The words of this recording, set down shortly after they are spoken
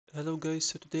Hello guys,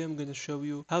 so today I'm gonna show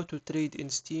you how to trade in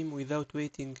Steam without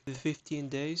waiting the 15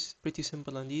 days. Pretty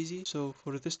simple and easy. So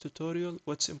for this tutorial,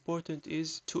 what's important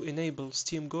is to enable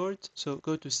Steam Guard. So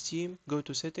go to Steam, go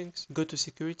to settings, go to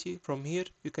security. From here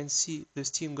you can see the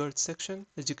Steam Guard section.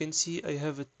 As you can see, I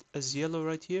have it as yellow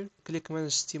right here. Click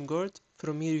manage Steam Guard.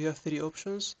 From here you have three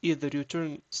options. Either you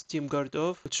turn Steam Guard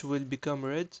off, which will become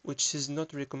red, which is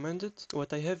not recommended.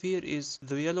 What I have here is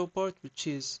the yellow part, which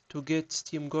is to get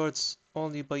Steam Guards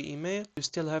only by email. You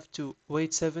still have to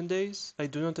wait 7 days. I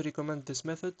do not recommend this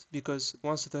method because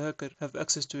once the hacker have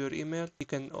access to your email, he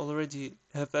can already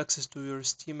have access to your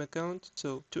Steam account.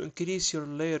 So to increase your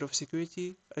layer of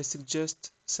security, I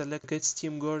suggest select get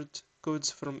Steam Guard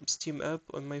codes from Steam app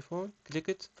on my phone. Click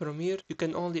it. From here you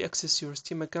can only access your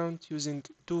Steam account using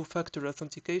two-factor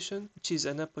authentication, which is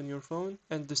an app on your phone,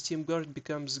 and the Steam Guard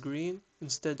becomes green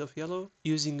instead of yellow.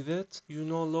 Using that, you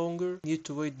no longer need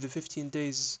to wait the 15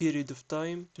 days period of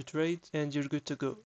time to trade, and you're good to go.